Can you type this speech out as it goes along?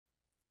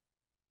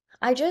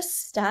I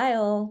just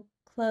style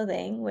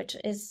clothing, which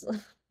is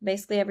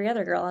basically every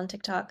other girl on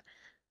TikTok.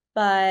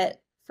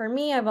 But for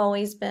me, I've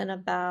always been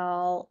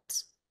about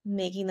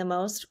making the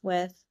most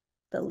with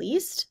the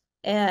least.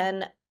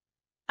 And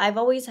I've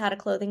always had a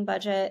clothing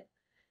budget,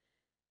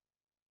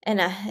 and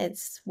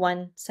it's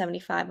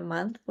 175 a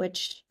month,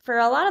 which for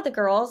a lot of the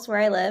girls where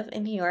I live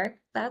in New York,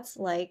 that's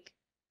like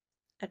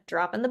a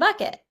drop in the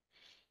bucket.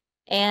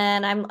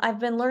 And I've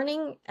been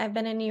learning, I've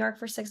been in New York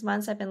for 6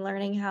 months. I've been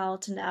learning how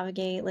to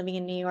navigate living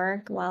in New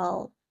York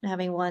while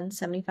having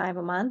 175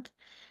 a month.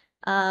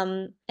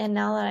 And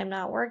now that I'm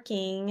not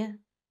working,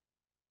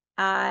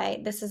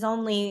 I this is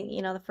only,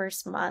 the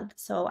first month.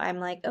 So I'm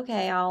like,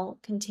 okay, I'll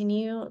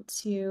continue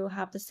to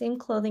have the same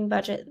clothing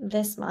budget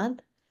this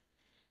month.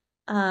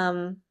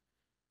 Um,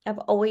 I've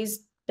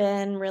always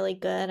been really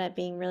good at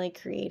being really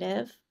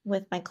creative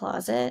with my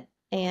closet,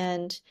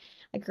 and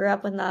I grew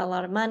up with not a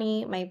lot of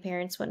money. My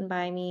parents wouldn't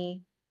buy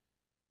me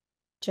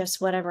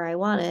just whatever I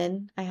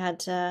wanted. I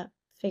had to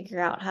figure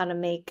out how to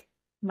make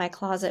my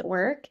closet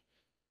work.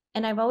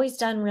 And I've always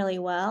done really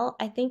well.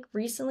 I think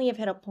recently I've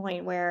hit a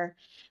point where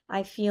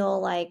I feel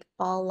like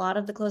a lot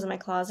of the clothes in my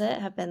closet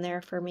have been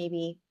there for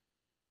maybe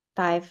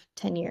 5,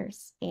 10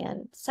 years.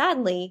 And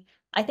sadly,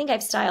 I think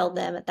I've styled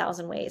them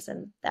 1,000 ways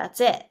and that's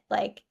it.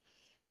 Like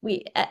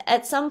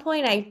at some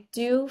point, I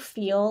do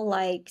feel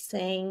like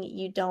saying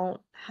you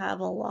don't have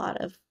a lot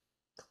of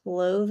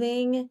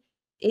clothing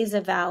is a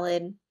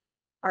valid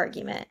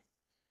argument.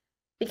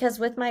 Because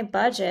with my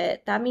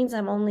budget, that means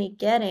I'm only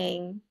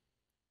getting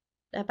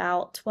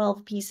about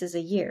 12 pieces a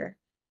year,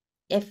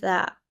 if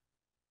that.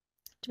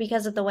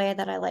 Because of the way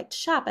that I like to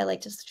shop, I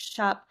like to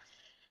shop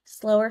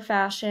slower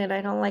fashion.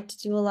 I don't like to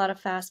do a lot of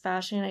fast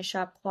fashion. I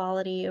shop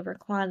quality over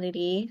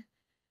quantity.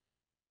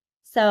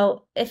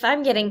 So if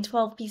I'm getting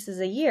 12 pieces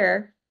a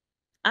year,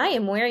 I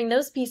am wearing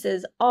those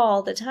pieces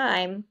all the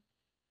time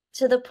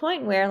to the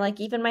point where, like,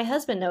 even my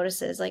husband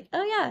notices, like,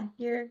 oh yeah,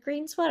 your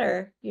green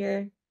sweater,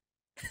 your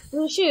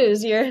blue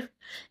shoes, your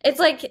it's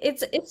like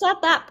it's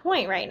at that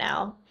point right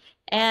now.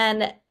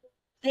 And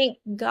thank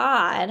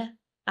God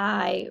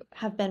I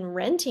have been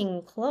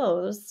renting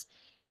clothes,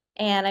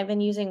 and I've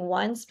been using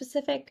one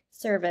specific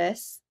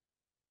service,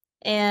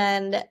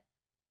 and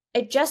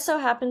it just so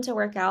happened to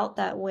work out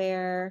that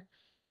where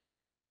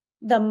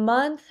the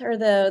month or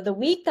the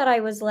week that I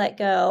was let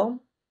go,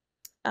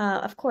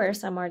 of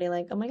course, I'm already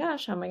like, oh my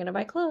gosh, how am I going to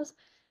buy clothes?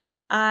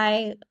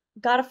 I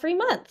got a free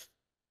month.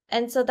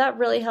 And so that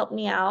really helped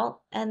me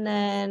out. And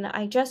then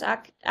I just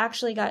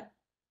actually got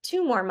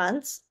 2 more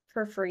months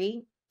for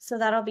free. So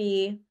that'll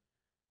be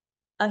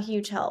a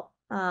huge help.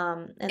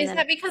 And Is then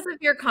that because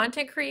of your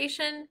content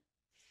creation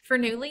for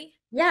Nuuly?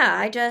 yeah,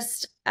 I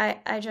just How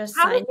did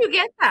signed. you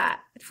get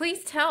that?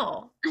 Please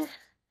tell.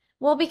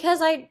 Well,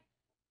 because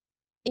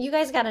you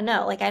guys got to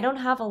know, like I don't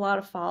have a lot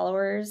of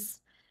followers,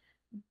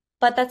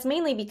 but that's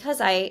mainly because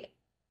I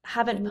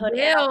haven't You put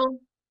will.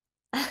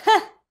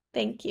 out.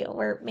 Thank you.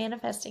 We're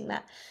manifesting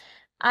that.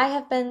 I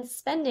have been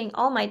spending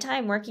all my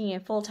time working a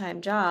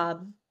full-time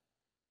job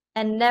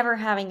and never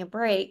having a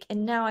break.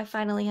 And now I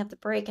finally have the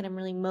break and I'm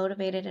really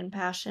motivated and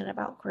passionate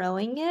about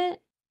growing it.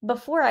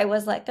 Before I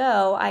was let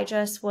go, I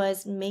just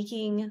was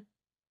making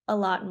a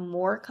lot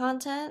more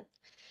content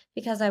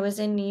because I was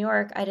in New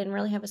York. I didn't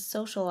really have a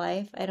social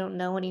life. I don't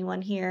know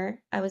anyone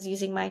here. I was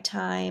using my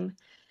time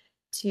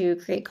to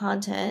create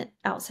content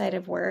outside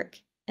of work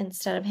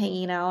instead of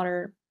hanging out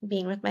or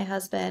being with my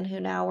husband, who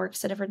now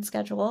works a different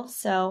schedule.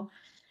 So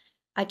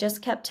I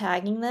just kept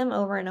tagging them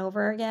over and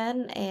over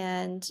again,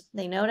 and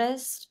they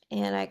noticed,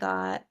 and I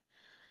got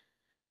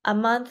a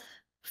month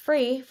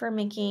free for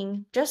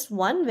making just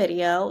one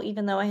video,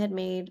 even though I had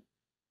made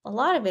a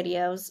lot of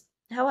videos.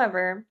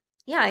 However,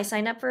 yeah, I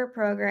signed up for a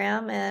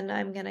program and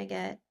I'm gonna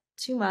get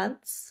 2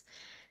 months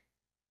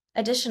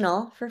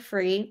additional for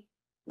free,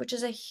 which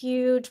is a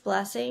huge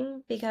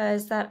blessing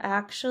because that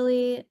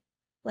actually,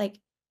 like,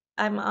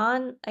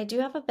 I do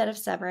have a bit of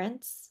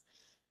severance,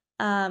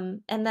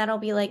 and that'll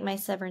be like my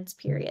severance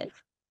period.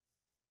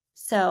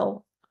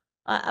 So,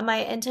 my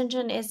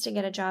intention is to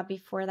get a job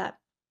before that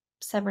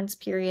severance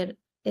period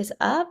is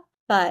up,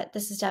 but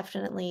this is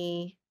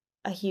definitely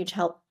a huge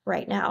help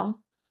right now.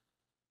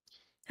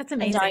 That's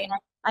And Diana, amazing.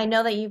 I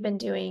know that you've been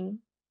doing,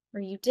 or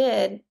you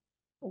did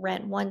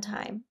rent one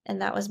time,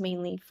 and that was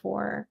mainly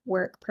for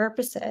work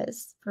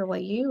purposes for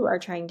what you are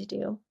trying to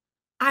do.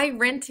 I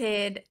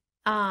rented,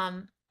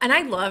 and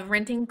I love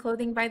renting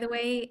clothing, by the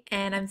way,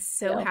 and I'm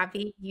so You.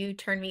 happy you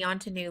turned me on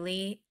to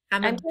Nuuly.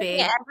 I'm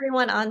taking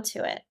everyone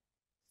onto it.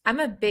 I'm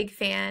a big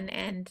fan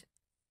and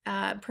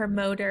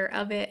promoter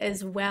of it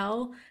as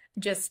well.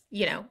 Just,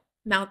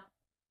 mouth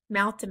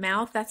to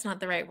mouth. That's not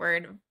the right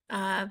word.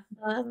 Yeah,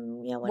 what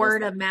is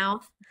Word that? of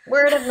mouth.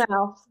 Word of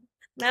mouth,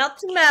 mouth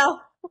to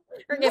mouth.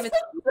 We're Word giving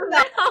of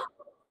mouth.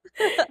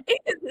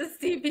 It's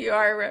a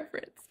CPR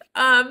reference.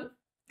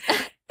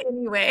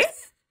 Anyway.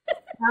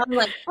 I'm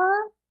like,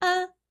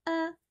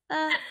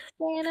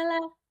 staying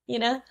alive, you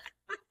know?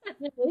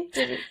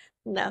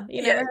 No,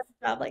 you never Yes. had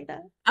a job like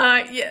that.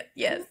 Yeah,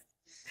 yes.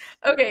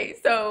 Okay,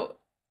 so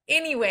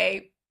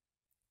anyway,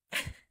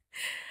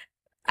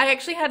 I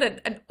actually had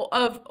an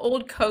of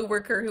old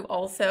coworker who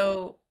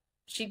also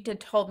she did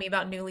told me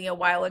about Nuuly a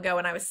while ago,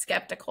 and I was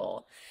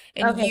skeptical.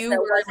 And Okay, so you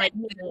it were wasn't like,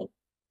 me.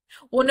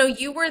 well, no,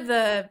 you were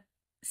the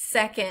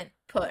second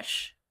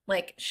push.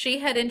 Like she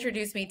had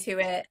introduced me to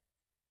it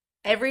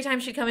every time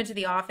she'd come into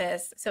the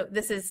office. So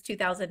this is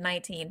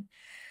 2019.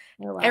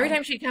 Oh Every wow.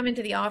 time she'd come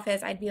into the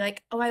office, I'd be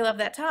like, "Oh, I love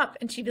that top,"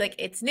 and she'd be like,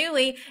 "It's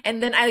Nuuly."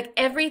 And then I like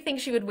everything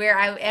she would wear,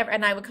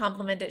 and I would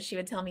compliment it. She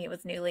would tell me it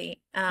was Nuuly.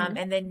 Mhm.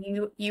 And then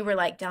you were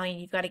like, "Dallion,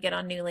 you've got to get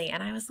on Nuuly,"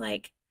 and I was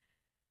like,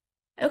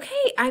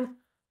 "Okay, I'm."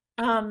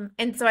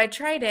 And so I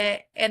tried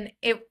it, and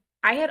it.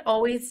 I had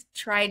always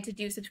tried to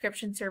do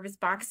subscription service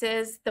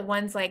boxes, the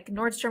ones like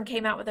Nordstrom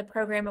came out with a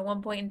program at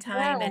one point in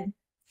time, Yeah. and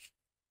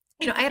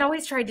I had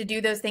always tried to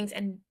do those things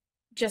and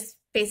just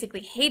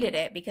basically hated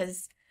it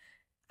because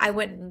I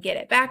wouldn't get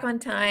it back on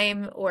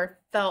time or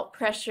felt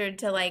pressured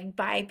to like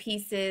buy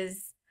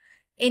pieces.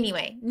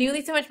 Anyway,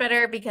 Nuuly so much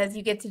better because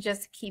you get to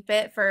just keep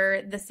it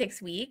for the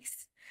 6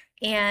 weeks.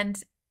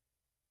 And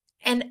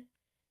and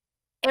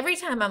every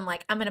time I'm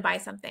like, I'm gonna buy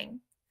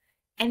something.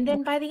 And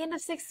then by the end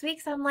of 6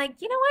 weeks, I'm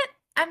like, you know what?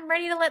 I'm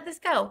ready to let this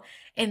go.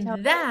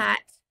 And Totally.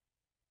 that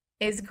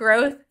is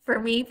growth for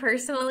me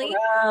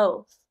personally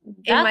Gross.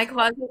 in my That's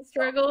closet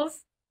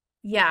struggles.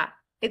 Yeah,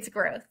 it's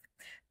growth.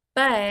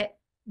 But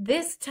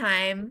this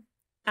time,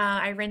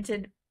 I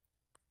rented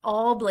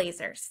all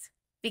blazers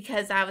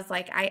because I was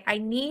like, I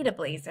need a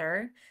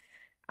blazer.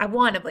 I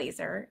want a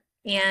blazer.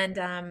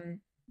 And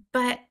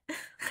but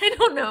I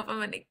don't know if I'm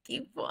gonna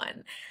keep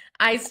one.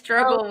 I oh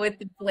struggle with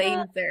the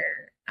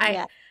blazer.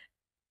 yeah.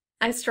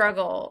 I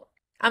struggle.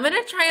 I'm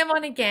gonna try them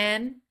on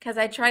again because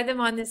I tried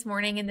them on this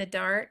morning in the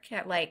dark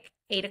at like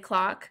 8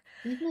 o'clock.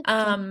 In the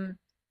dark. Um,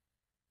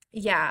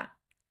 yeah.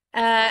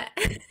 Uh,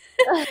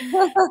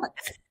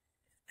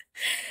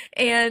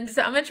 and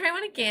so I'm gonna try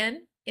one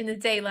again in the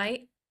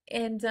daylight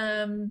and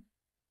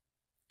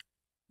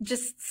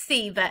just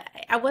see, but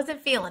I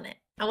wasn't feeling it.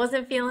 I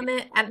wasn't feeling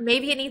it. And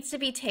maybe it needs to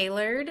be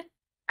tailored.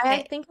 I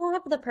It, think I'll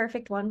have the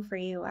perfect one for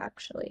you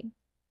actually.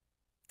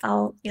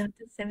 I'll you'll have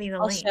to send me the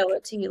I'll show link.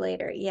 it to you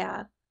later.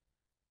 Yeah.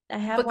 I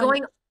have But one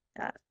going, just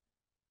like that.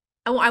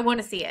 I want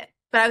to see it.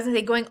 But I was gonna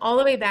say going all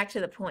the way back to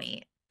the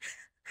point.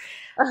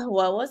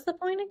 What was the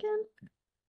point again?